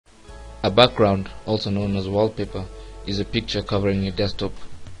A background, also known as wallpaper, is a picture covering your desktop.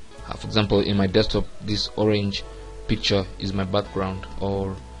 For example, in my desktop, this orange picture is my background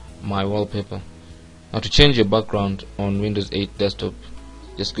or my wallpaper. Now, to change your background on Windows 8 desktop,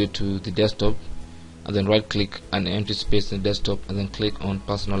 just go to the desktop and then right click an empty space in the desktop and then click on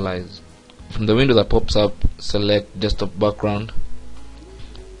personalize. From the window that pops up, select desktop background,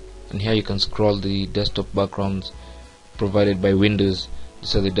 and here you can scroll the desktop backgrounds provided by Windows.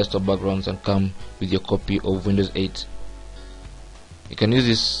 These are the desktop backgrounds and come with your copy of Windows 8. You can use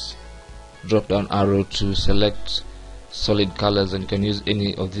this drop down arrow to select solid colors, and you can use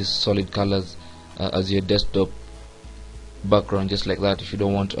any of these solid colors as your desktop background, just like that. If you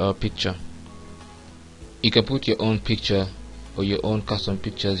don't want a picture, you can put your own picture or your own custom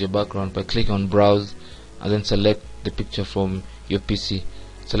picture as your background by clicking on browse and then select the picture from your PC.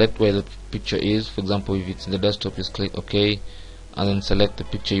 Select where the picture is. For example, if it's in the desktop, just click OK and then select the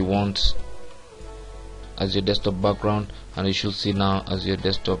picture you want as your desktop background, and you should see now as your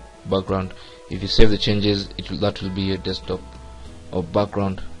desktop background. If you save the changes, that will be your desktop or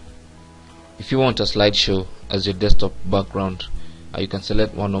background. If you want a slideshow as your desktop background, you can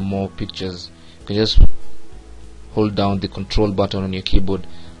select one or more pictures. You can just hold down the control button on your keyboard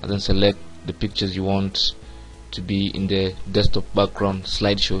and then select the pictures you want to be in the desktop background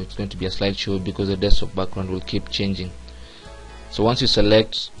slideshow. It's going to be a slideshow because the desktop background will keep changing. So once you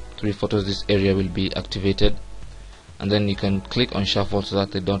select 3 photos, this area will be activated, and then you can click on shuffle so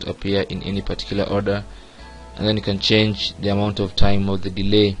that they don't appear in any particular order, and then you can change the amount of time or the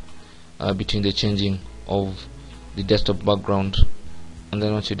delay between the changing of the desktop background. And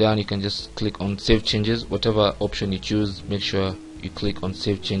then once you're done, you can just click on save changes. Whatever option you choose, make sure you click on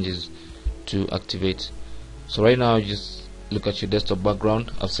save changes to activate. So right now, just look at your desktop background.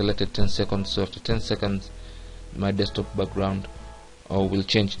 I've selected 10 seconds, so after 10 seconds my desktop background will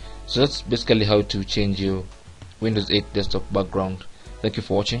change. So that's basically how to change your Windows 8 desktop background. Thank you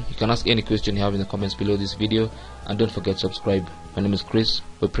for watching. You can ask any question you have in the comments below this video, and don't forget to subscribe. My name is Chris,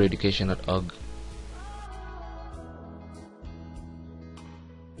 webpereducation.org.